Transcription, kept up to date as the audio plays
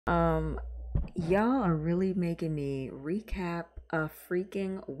Um, y'all are really making me recap a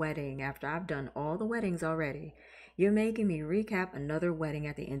freaking wedding after I've done all the weddings already. You're making me recap another wedding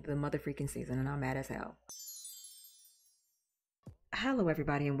at the end of the mother freaking season, and I'm mad as hell. Hello,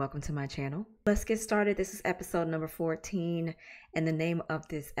 everybody, and welcome to my channel. Let's get started. This is episode number 14, and the name of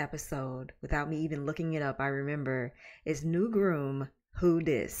this episode, without me even looking it up, I remember, is New Groom, Who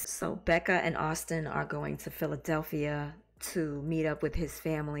Dis? So Becca and Austin are going to Philadelphia to meet up with his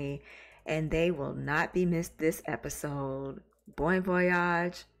family, and they will not be missed this episode. Bon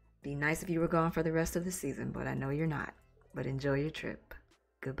voyage. Be nice if you were gone for the rest of the season, but I know you're not. But enjoy your trip.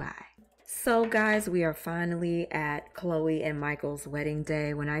 Goodbye. So guys, we are finally at Chloe and Michael's wedding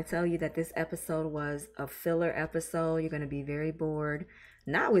day. When I tell you that this episode was a filler episode, you're going to be very bored.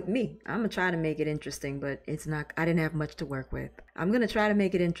 Not with me. I'm going to try to make it interesting, but it's not, I didn't have much to work with. I'm going to try to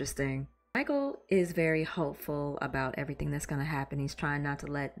make it interesting. Michael is very hopeful about everything that's going to happen. He's trying not to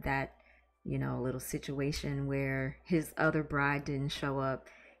let that, little situation where his other bride didn't show up.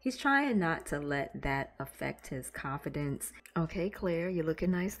 He's trying not to let that affect his confidence. Okay, Claire, you're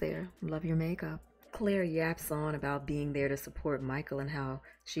looking nice there. Love your makeup. Claire yaps on about being there to support Michael and how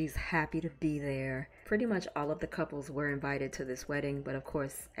she's happy to be there. Pretty much all of the couples were invited to this wedding, but of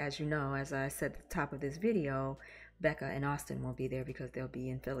course, as you know, as I said at the top of this video, Becca and Austin won't be there because they'll be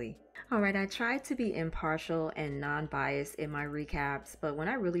in Philly. Alright, I tried to be impartial and non-biased in my recaps, but when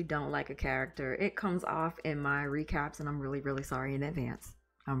I really don't like a character, it comes off in my recaps, and I'm really, really sorry in advance.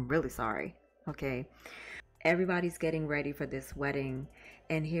 I'm really sorry. Okay. Everybody's getting ready for this wedding,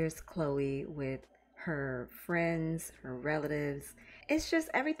 and here's Chloe with her friends, her relatives. It's just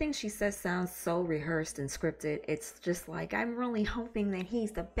everything she says sounds so rehearsed and scripted. It's just like, I'm really hoping that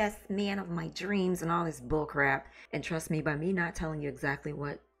he's the best man of my dreams and all this bullcrap. And trust me, by me not telling you exactly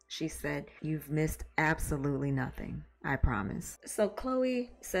what she said, you've missed absolutely nothing. I promise. So Chloe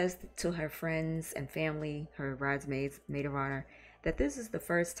says to her friends and family, her bridesmaids, maid of honor, that this is the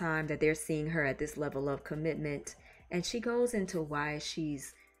first time that they're seeing her at this level of commitment, and she goes into why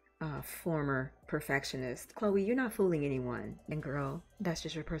she's a former perfectionist. Chloe, you're not fooling anyone. And girl, that's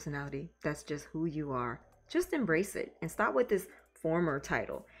just your personality. That's just who you are. Just embrace it and stop with this former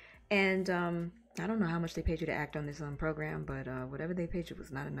title. And I don't know how much they paid you to act on this program, but whatever they paid you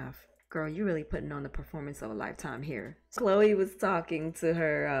was not enough. Girl, you're really putting on the performance of a lifetime here. Chloe was talking to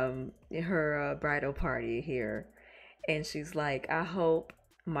her bridal party here, and she's like, I hope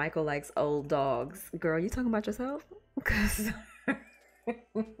Michael likes old dogs. Girl, you talking about yourself? Because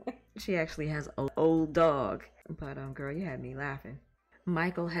she actually has an old dog. But girl, you had me laughing.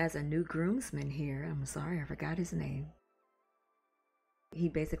 Michael has a new groomsman here. I'm sorry, I forgot his name. He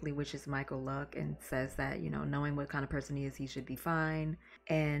basically wishes Michael luck and says that, knowing what kind of person he is, he should be fine.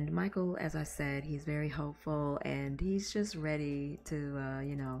 And Michael, as I said, he's very hopeful, and he's just ready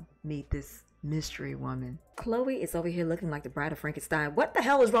to, meet this mystery woman. Chloe is over here looking like the bride of Frankenstein. What the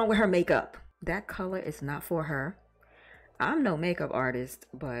hell is wrong with her makeup? That color is not for her. I'm no makeup artist,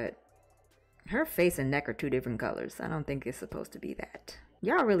 but her face and neck are two different colors. I don't think it's supposed to be that.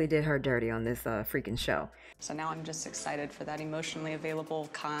 Y'all really did her dirty on this freaking show. So now I'm just excited for that emotionally available,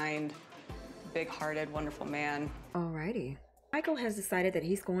 kind, big-hearted, wonderful man. Alrighty. Michael has decided that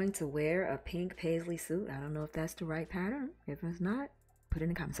he's going to wear a pink paisley suit. I don't know if that's the right pattern. If it's not, put it in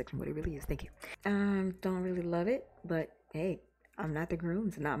the comment section what it really is. Thank you. Don't really love it, but hey, I'm not the groom.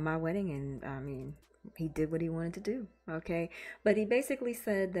 It's not my wedding, and I mean, he did what he wanted to do, okay? But he basically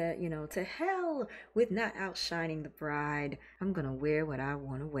said that, to hell with not outshining the bride. I'm gonna wear what I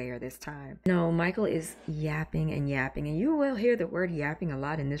want to wear this time. No, Michael is yapping and yapping, and you will hear the word yapping a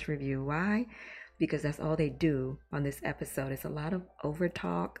lot in this review. Why? Because that's all they do on this episode. It's a lot of over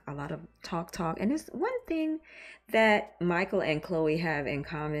talk, a lot of talk. And it's one thing that Michael and Chloe have in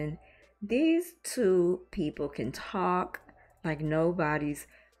common. These two people can talk like nobody's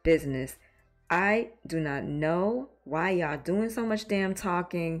business. I do not know why y'all doing so much damn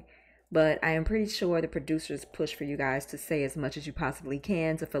talking, but I am pretty sure the producers push for you guys to say as much as you possibly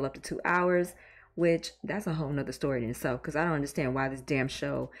can to fill up to 2 hours, which that's a whole nother story in itself, because I don't understand why this damn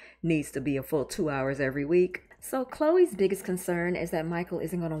show needs to be a full 2 hours every week. So Chloe's biggest concern is that Michael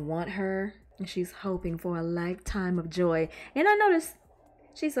isn't going to want her, and she's hoping for a lifetime of joy. And I noticed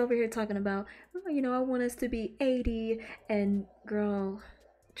she's over here talking about, I want us to be 80, and girl,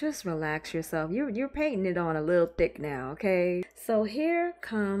 just relax yourself. You're painting it on a little thick now, okay? So here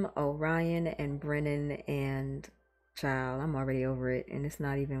come Orion and Brennan, and child, I'm already over it, and it's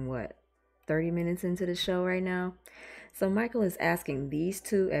not even 30 minutes into the show right now. So Michael is asking these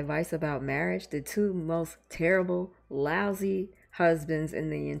two advice about marriage, the two most terrible, lousy husbands in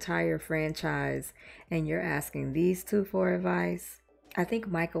the entire franchise, and you're asking these two for advice? I think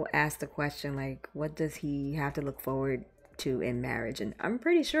Michael asked the question, like, what does he have to look forward to in marriage? And I'm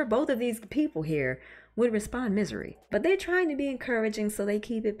pretty sure both of these people here would respond misery. But they're trying to be encouraging, so they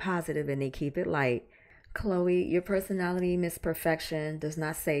keep it positive and they keep it light. Chloe, your personality, Miss Perfection, does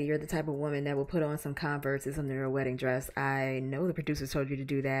not say you're the type of woman that will put on some Converse under her wedding dress. I know the producers told you to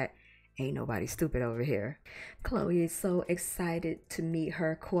do that. Ain't nobody stupid over here. Chloe is so excited to meet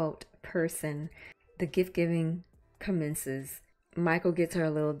her, quote, person. The gift giving commences. Michael gets her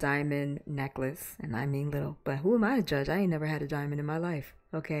a little diamond necklace, and I mean little, but who am I to judge? I ain't never had a diamond in my life.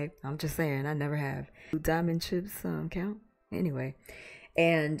 Okay, I'm just saying, I never have. Do diamond chips count? Anyway,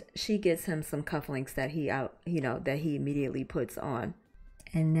 and she gets him some cufflinks that that he immediately puts on.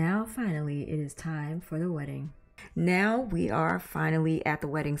 And now finally it is time for the wedding. Now we are finally at the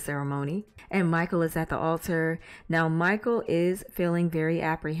wedding ceremony, and Michael is at the altar. Now Michael is feeling very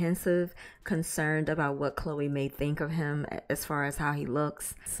apprehensive, concerned about what Chloe may think of him as far as how he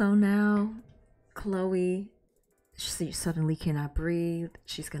looks. So now Chloe, she suddenly cannot breathe.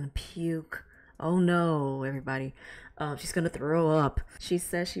 She's gonna puke. Oh no, everybody. She's gonna throw up. She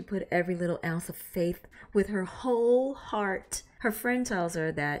says she put every little ounce of faith with her whole heart. Her friend tells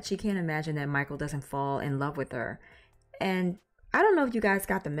her that she can't imagine that Michael doesn't fall in love with her. And I don't know if you guys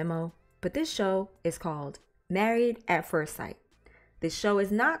got the memo, but this show is called Married at First Sight. This show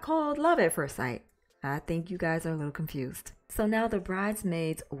is not called Love at First Sight. I think you guys are a little confused. So now the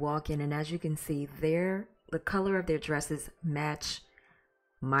bridesmaids walk in, and as you can see, the color of their dresses match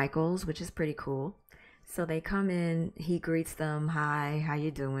Michael's, which is pretty cool. So they come in, he greets them, hi, how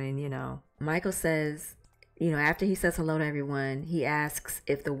you doing, Michael says, after he says hello to everyone, he asks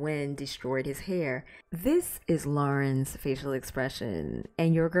if the wind destroyed his hair. This is Lauren's facial expression,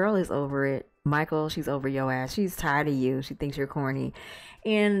 and your girl is over it. Michael, she's over your ass. She's tired of you. She thinks you're corny.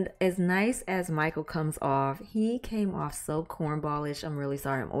 And as nice as Michael comes off, he came off so cornballish. I'm really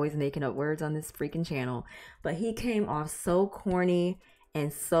sorry. I'm always making up words on this freaking channel. But he came off so corny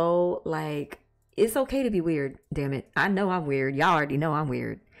and so like, it's okay to be weird, damn it. I know I'm weird. Y'all already know I'm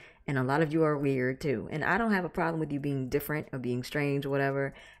weird. And a lot of you are weird too. And I don't have a problem with you being different or being strange or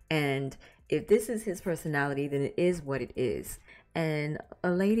whatever. And if this is his personality, then it is what it is. And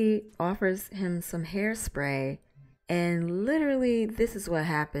a lady offers him some hairspray. And literally, this is what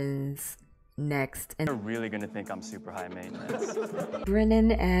happens next. And they're really going to think I'm super high maintenance.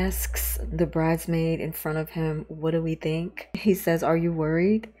 Brennan asks the bridesmaid in front of him, what do we think? He says, are you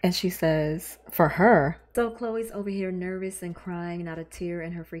worried? And she says, for her. So Chloe's over here nervous and crying, not a tear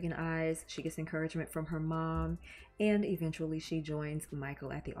in her freaking eyes. She gets encouragement from her mom, and eventually she joins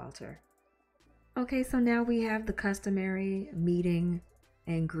Michael at the altar. Okay, so now we have the customary meet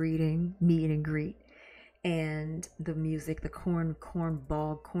and greet. And the music, the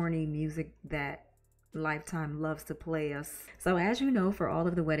corny music that Lifetime loves to play us. So as you know, for all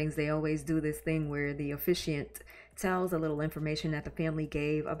of the weddings, they always do this thing where the officiant tells a little information that the family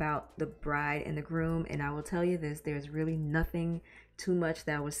gave about the bride and the groom. And I will tell you this, there's really nothing too much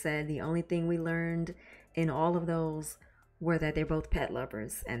that was said. The only thing we learned in all of those were that they're both pet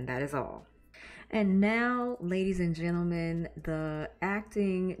lovers, and that is all. And now, ladies and gentlemen, the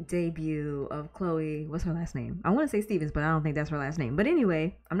acting debut of Chloe, what's her last name? I want to say Stevens, but I don't think that's her last name. But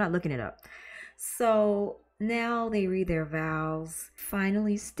anyway, I'm not looking it up. So now they read their vows.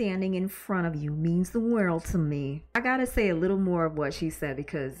 Finally standing in front of you means the world to me. I gotta say a little more of what she said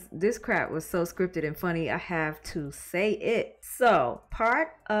because this crap was so scripted and funny, I have to say it. So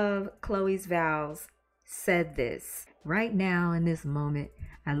part of Chloe's vows said this: right now in this moment,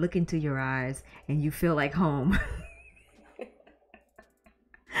 I look into your eyes and you feel like home.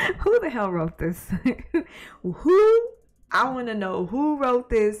 Who the hell wrote this? Who? I want to know who wrote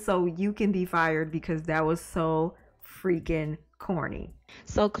this so you can be fired because that was so freaking corny.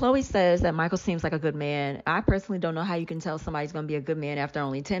 So Chloe says that Michael seems like a good man. I personally don't know how you can tell somebody's going to be a good man after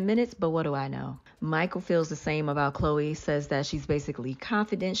only 10 minutes, but what do I know? Michael feels the same about Chloe, says that she's basically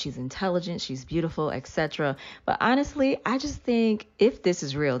confident, she's intelligent, she's beautiful, etc. But honestly, I just think, if this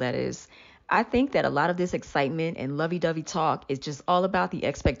is real, that is, I think that a lot of this excitement and lovey-dovey talk is just all about the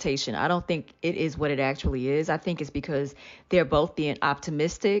expectation. I don't think it is what it actually is. I think it's because they're both being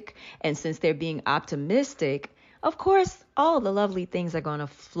optimistic. And since they're being optimistic, of course, all the lovely things are going to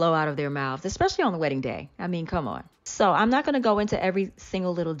flow out of their mouths, especially on the wedding day. I mean, come on. So I'm not going to go into every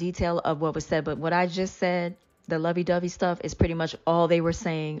single little detail of what was said, but what I just said, the lovey-dovey stuff, is pretty much all they were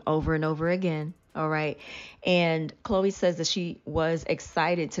saying over and over again. All right. And Chloe says that she was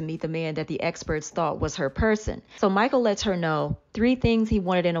excited to meet the man that the experts thought was her person. So Michael lets her know 3 things he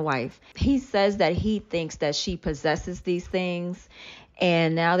wanted in a wife. He says that he thinks that she possesses these things.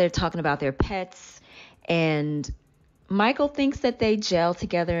 And now they're talking about their pets. And Michael thinks that they gel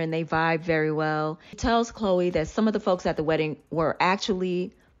together and they vibe very well. He tells Chloe that some of the folks at the wedding were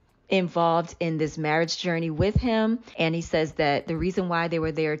actually involved in this marriage journey with him. And he says that the reason why they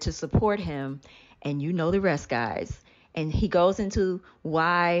were there to support him, and you know the rest, guys. And he goes into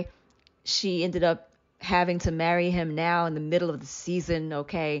why she ended up having to marry him now in the middle of the season,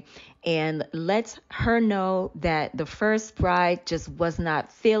 okay? And lets her know that the first bride just was not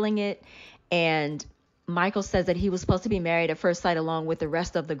feeling it. And Michael says that he was supposed to be married at first sight along with the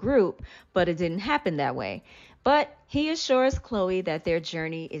rest of the group, but it didn't happen that way. But he assures Chloe that their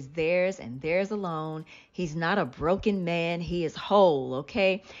journey is theirs and theirs alone. He's not a broken man. He is whole,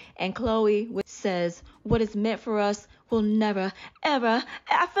 okay? And Chloe says, what is meant for us will never, ever.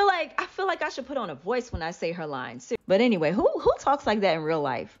 I feel like I should put on a voice when I say her lines. But anyway, who talks like that in real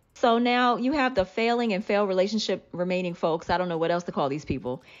life? So now you have the failing and failed relationship remaining folks. I don't know what else to call these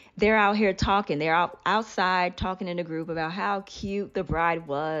people. They're out here talking. They're outside talking in a group about how cute the bride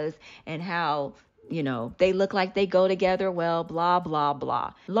was and how, you know, they look like they go together well, blah, blah,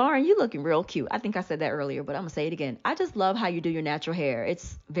 blah. Lauren, you looking real cute. I think I said that earlier, but I'm going to say it again. I just love how you do your natural hair.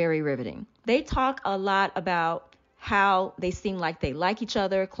 It's very riveting. They talk a lot about how they seem like they like each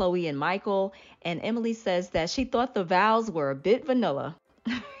other, Chloe and Michael. And Emily says that she thought the vows were a bit vanilla.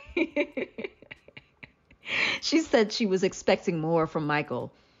 She said she was expecting more from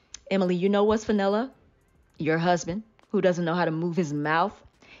Michael. Emily, you know what's vanilla? Your husband, who doesn't know how to move his mouth.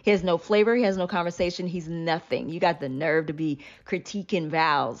 He has no flavor. He has no conversation. He's nothing. You got the nerve to be critiquing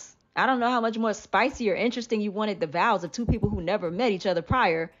vows. I don't know how much more spicy or interesting you wanted the vows of two people who never met each other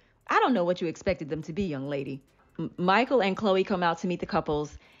prior. I don't know what you expected them to be, young lady. Michael and Chloe come out to meet the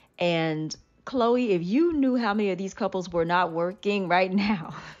couples. And Chloe, if you knew how many of these couples were not working right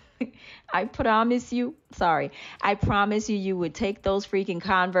now, I promise you, you would take those freaking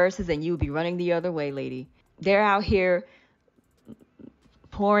Converses and you would be running the other way, lady. They're out here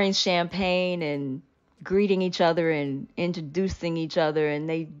pouring champagne and greeting each other and introducing each other, and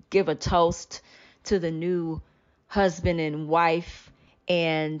they give a toast to the new husband and wife.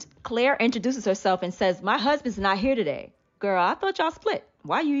 And Claire introduces herself and says, my husband's not here today. Girl, I thought y'all split.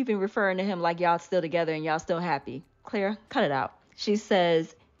 Why are you even referring to him like y'all still together and y'all still happy? Claire, cut it out. She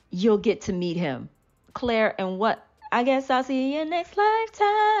says, you'll get to meet him. Claire, and what? I guess I'll see you next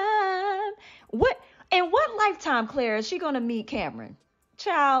lifetime. What? In what lifetime, Claire, is she going to meet Cameron?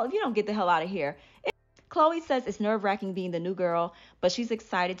 Child, if you don't get the hell out of here. Chloe says it's nerve-wracking being the new girl, but she's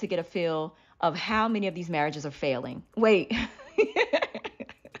excited to get a feel of how many of these marriages are failing. Wait.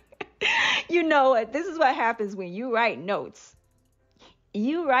 You know what? This is what happens when you write notes.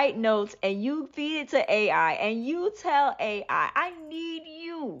 You write notes and you feed it to AI and you tell AI, I need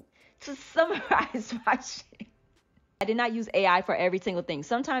you to summarize my shit. I did not use AI for every single thing.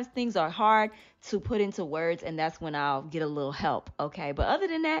 Sometimes things are hard to put into words, and that's when I'll get a little help, okay? But other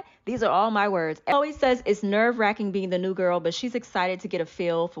than that, these are all my words. Chloe says it's nerve-wracking being the new girl, but she's excited to get a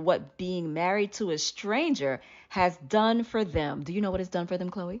feel for what being married to a stranger has done for them. Do you know what it's done for them,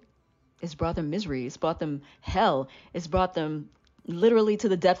 Chloe? It's brought them misery. It's brought them hell. It's brought them literally to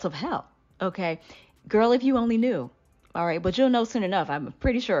the depths of hell, okay? Girl, if you only knew, all right? But you'll know soon enough. I'm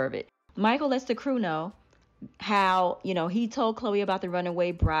pretty sure of it. Michael lets the crew know how, he told Chloe about the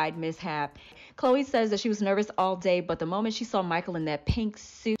runaway bride mishap. Chloe says that she was nervous all day, but the moment she saw Michael in that pink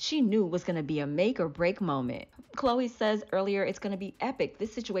suit, she knew it was going to be a make or break moment. Chloe says earlier it's going to be epic.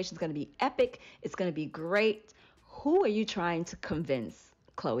 This situation is going to be epic. It's going to be great. Who are you trying to convince,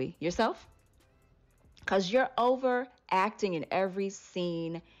 Chloe? Yourself? Because you're overacting in every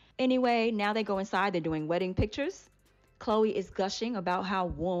scene. Anyway, now they go inside. They're doing wedding pictures. Chloe is gushing about how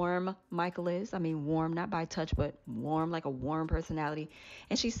warm Michael is. I mean, warm, not by touch, but warm, like a warm personality.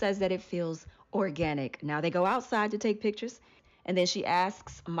 And she says that it feels organic. Now they go outside to take pictures. And then she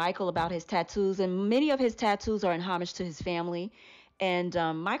asks Michael about his tattoos. And many of his tattoos are in homage to his family. And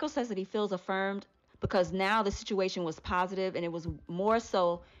Michael says that he feels affirmed because now the situation was positive and it was more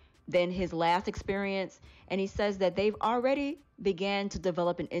so than his last experience. And he says that they've already began to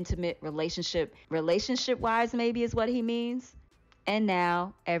develop an intimate relationship. Relationship-wise, maybe is what he means. And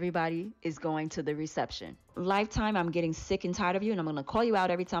now everybody is going to the reception. Lifetime, I'm getting sick and tired of you, and I'm going to call you out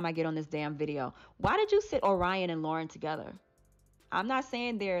every time I get on this damn video. Why did you sit Orion and Lauren together? I'm not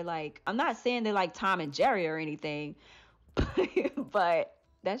saying they're like Tom and Jerry or anything, but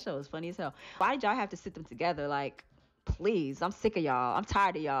that show is funny as hell. Why did y'all have to sit them together? Like, please, I'm sick of y'all. I'm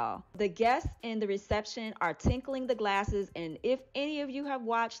tired of y'all. The guests in the reception are tinkling the glasses. And if any of you have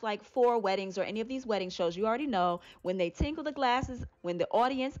watched like 4 weddings or any of these wedding shows, you already know when they tinkle the glasses, when the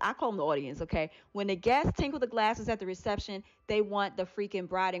audience, I call them the audience, okay? When the guests tinkle the glasses at the reception, they want the freaking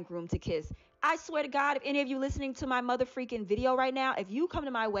bride and groom to kiss. I swear to God, if any of you listening to my mother freaking video right now, if you come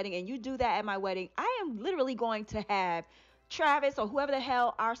to my wedding and you do that at my wedding, I am literally going to have Travis or whoever the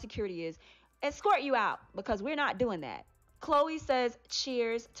hell our security is escort you out, because we're not doing that. Chloe says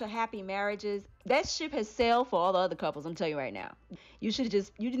cheers to happy marriages. That ship has sailed for all the other couples, I'm telling you right now. You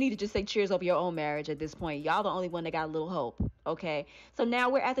need to just say cheers over your own marriage at this point. Y'all the only one that got a little hope, okay? So now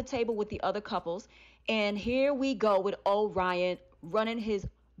we're at the table with the other couples, and here we go with Orion running his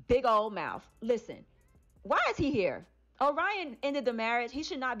big old mouth. Listen, why is he here? Orion ended the marriage. He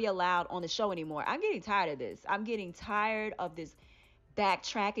should not be allowed on the show anymore. I'm getting tired of this. I'm getting tired of this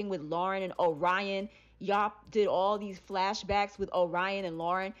backtracking with Lauren and Orion. Y'all did all these flashbacks with Orion and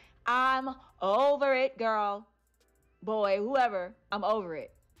Lauren. I'm over it, girl. Boy, whoever, I'm over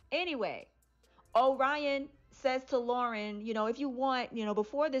it. Anyway, Orion says to Lauren, if you want,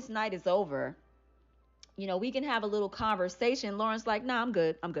 before this night is over, we can have a little conversation. Lauren's like, nah, I'm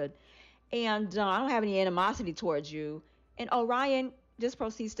good. And I don't have any animosity towards you. And Orion just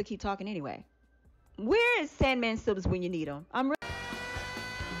proceeds to keep talking anyway. Where is Sandman Silvers when you need him?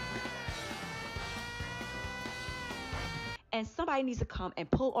 And somebody needs to come and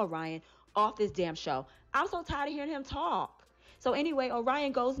pull Orion off this damn show. I'm so tired of hearing him talk. So anyway,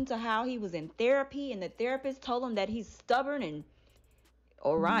 Orion goes into how he was in therapy and the therapist told him that he's stubborn. And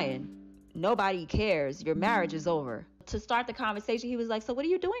Orion, nobody cares. Your marriage is over. To start the conversation, he was like, so what are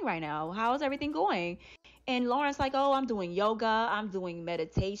you doing right now? How is everything going? And Lauren's like, oh, I'm doing yoga. I'm doing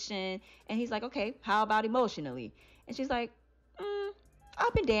meditation. And he's like, okay, how about emotionally? And she's like,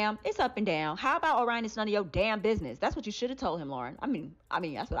 up and down. It's up and down. How about Orion? It's none of your damn business. That's what you should have told him, Lauren. I mean,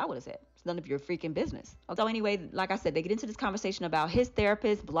 that's what I would have said. It's none of your freaking business. So anyway, like I said, they get into this conversation about his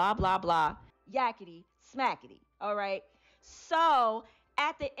therapist, blah, blah, blah, yakety, smackety. All right. So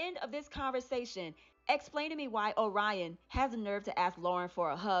at the end of this conversation, explain to me why Orion has the nerve to ask Lauren for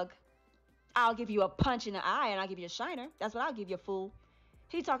a hug. I'll give you a punch in the eye and I'll give you a shiner. That's what I'll give you, fool.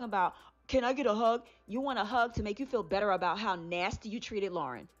 He's talking about, can I get a hug? You want a hug to make you feel better about how nasty you treated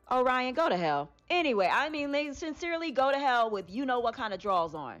Lauren. Orion, go to hell. Anyway, they sincerely go to hell with what kind of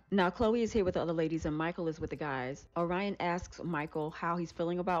draws on. Now, Chloe is here with the other ladies and Michael is with the guys. Orion asks Michael how he's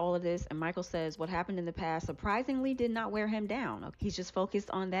feeling about all of this. And Michael says what happened in the past surprisingly did not wear him down. He's just focused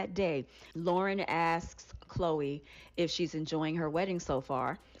on that day. Lauren asks Chloe if she's enjoying her wedding so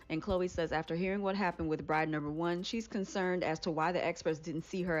far. And Chloe says after hearing what happened with bride number 1, she's concerned as to why the experts didn't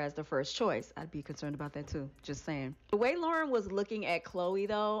see her as the first choice. I'd be concerned about that too, just saying. The way Lauren was looking at Chloe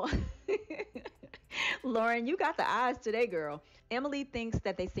though, Lauren, you got the eyes today, girl. Emily thinks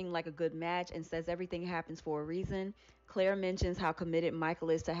that they seem like a good match and says everything happens for a reason. Claire mentions how committed Michael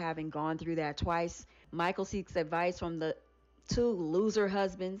is to having gone through that twice. Michael seeks advice from the 2 loser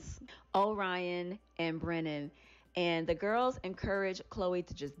husbands, Orion and Brennan. And the girls encourage Chloe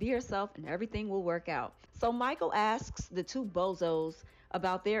to just be herself and everything will work out. So Michael asks the 2 bozos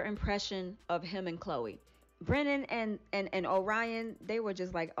about their impression of him and Chloe. Brennan and Orion, they were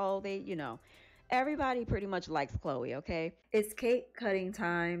just like, oh, everybody pretty much likes Chloe, okay? It's cake cutting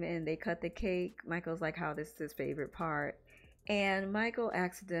time and they cut the cake. Michael's like, how this is his favorite part. And Michael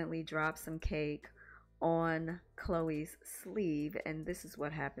accidentally drops some cake on Chloe's sleeve, and this is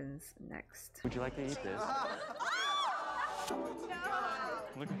what happens next. Would you like to eat this?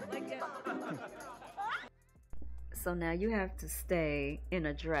 Look. So now you have to stay in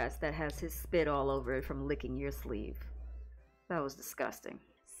a dress that has his spit all over it from licking your sleeve. That was disgusting.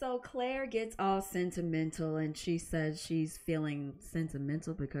 So Claire gets all sentimental and she says she's feeling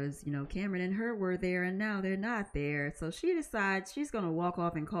sentimental because, Cameron and her were there and now they're not there. So she decides she's going to walk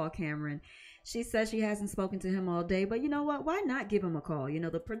off and call Cameron. She says she hasn't spoken to him all day, but you know what? Why not give him a call?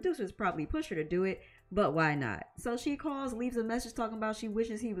 The producers probably push her to do it, but why not? So she calls, leaves a message talking about she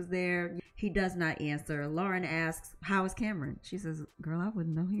wishes he was there. He does not answer. Lauren asks, how is Cameron? She says, girl, I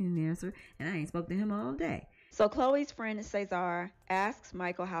wouldn't know. He didn't answer, and I ain't spoke to him all day. So Chloe's friend Cesar asks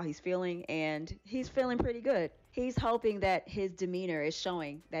Michael how he's feeling, and he's feeling pretty good. He's hoping that his demeanor is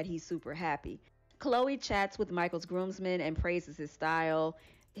showing that he's super happy. Chloe chats with Michael's groomsmen and praises his style.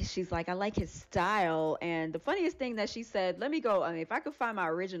 She's like, I like his style. And the funniest thing that she said, let me go. If I could find my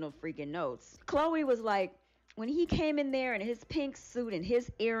original freaking notes. Chloe was like, when he came in there in his pink suit and his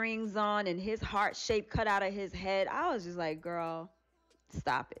earrings on and his heart shape cut out of his head, I was just like, girl,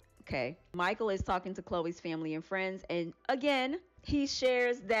 stop it. Okay. Michael is talking to Chloe's family and friends. And again, he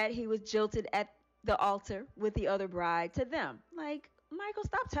shares that he was jilted at the altar with the other bride to them. Like, Michael,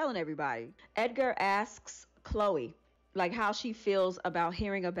 stop telling everybody. Edgar asks Chloe how she feels about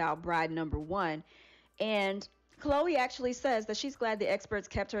hearing about bride number 1. And Chloe actually says that she's glad the experts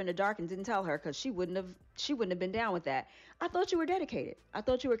kept her in the dark and didn't tell her because she wouldn't have been down with that. I thought you were dedicated. I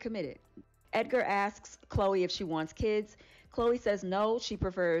thought you were committed. Edgar asks Chloe if she wants kids. Chloe says no, she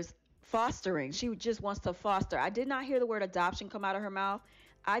prefers fostering. She just wants to foster. I did not hear the word adoption come out of her mouth.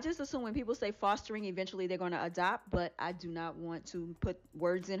 I just assume when people say fostering, eventually they're going to adopt, but I do not want to put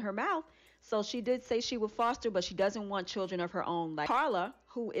words in her mouth. So she did say she would foster, but she doesn't want children of her own. Like Carla,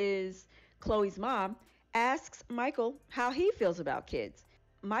 who is Chloe's mom, asks Michael how he feels about kids.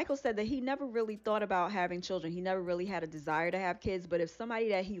 Michael said that he never really thought about having children. He never really had a desire to have kids, but if somebody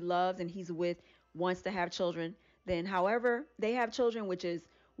that he loves and he's with wants to have children, then however they have children, which is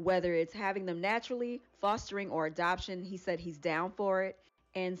whether it's having them naturally, fostering, or adoption, he said he's down for it.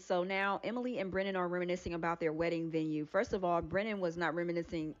 And so now Emily and Brennan are reminiscing about their wedding venue. First of all, Brennan was not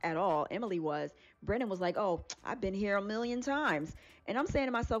reminiscing at all. Emily was. Brennan was like, oh, I've been here a million times. And I'm saying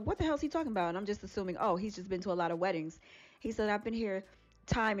to myself, what the hell is he talking about? And I'm just assuming, oh, he's just been to a lot of weddings. He said, I've been here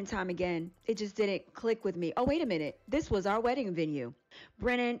time and time again. It just didn't click with me. Oh, wait a minute. This was our wedding venue.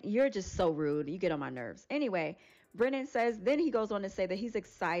 Brennan, you're just so rude. You get on my nerves. Anyway, Brennan says, then he goes on to say that he's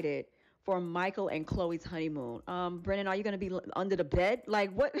excited for Michael and Chloe's honeymoon. Brennan, are you going to be under the bed?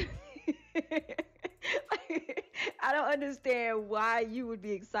 Like, what? I don't understand why you would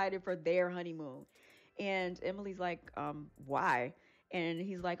be excited for their honeymoon. And Emily's like, why? And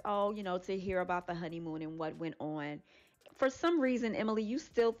he's like, oh, you know, to hear about the honeymoon and what went on. For some reason, Emily, you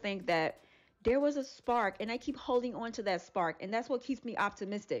still think that there was a spark, and I keep holding on to that spark, and that's what keeps me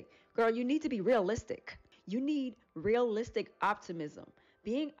optimistic. Girl, you need to be realistic. You need realistic optimism.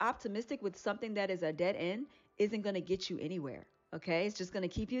 Being optimistic with something that is a dead end isn't going to get you anywhere, okay? It's just going to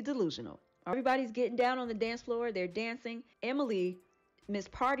keep you delusional. Everybody's getting down on the dance floor. They're dancing. Emily, Miss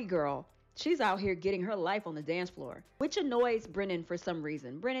Party Girl, she's out here getting her life on the dance floor, which annoys Brennan for some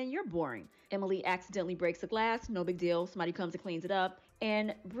reason. Brennan, you're boring. Emily accidentally breaks a glass. No big deal. Somebody comes and cleans it up.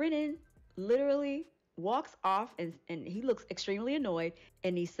 And Brennan literally walks off and he looks extremely annoyed,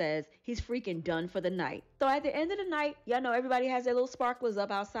 and he says he's freaking done for the night. So at the end of the night, y'all know everybody has their little sparklers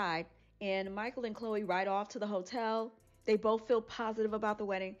up outside, and Michael and Chloe ride off to the hotel. They both feel positive about the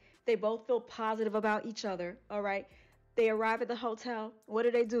wedding. They both feel positive about each other. All right. They arrive at the hotel. What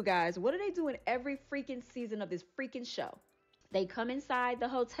do, guys? What do they do in every freaking season of this freaking show? They come inside the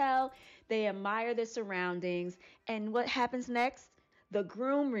hotel. They admire their surroundings. And what happens next? The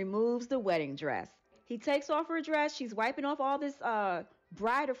groom removes the wedding dress. He takes off her dress. She's wiping off all this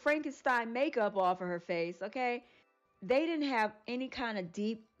Bride of Frankenstein makeup off of her face, okay? They didn't have any kind of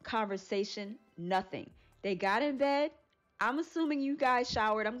deep conversation, nothing. They got in bed. I'm assuming you guys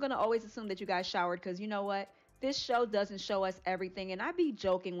showered. I'm going to always assume that you guys showered because you know what? This show doesn't show us everything, and I be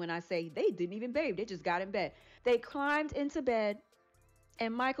joking when I say they didn't even bathe. They just got in bed. They climbed into bed,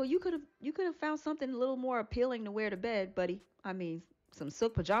 and Michael, you could have found something a little more appealing to wear to bed, buddy. I mean, some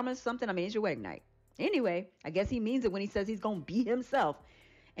silk pajamas, something. I mean, it's your wedding night. Anyway, I guess he means it when he says he's going to be himself.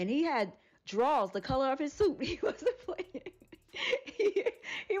 And he had drawers the color of his suit. He wasn't playing.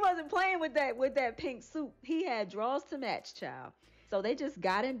 He wasn't playing with that pink suit. He had drawers to match, child. So they just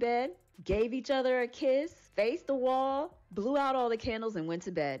got in bed, gave each other a kiss, faced the wall, blew out all the candles, and went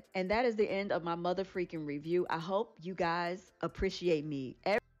to bed. And that is the end of my mother freaking review. I hope you guys appreciate me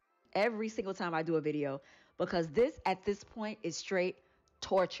every single time I do a video, because this, at this point, is straight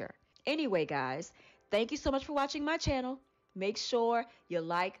torture. Anyway, guys, thank you so much for watching my channel. Make sure you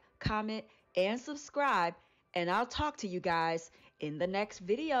like, comment, and subscribe, and I'll talk to you guys in the next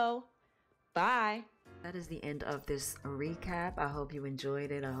video. Bye. That is the end of this recap. I hope you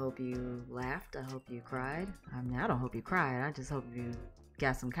enjoyed it. I hope you laughed. I hope you cried. I mean, I don't hope you cried. I just hope you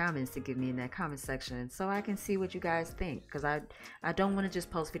got some comments to give me in that comment section so I can see what you guys think, because I don't want to just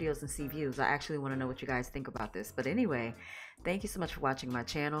post videos and see views. I actually want to know what you guys think about this. But anyway, thank you so much for watching my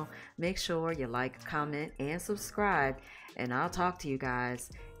channel. Make sure you like, comment, and subscribe, and I'll talk to you guys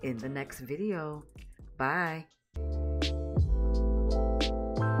in the next video. Bye.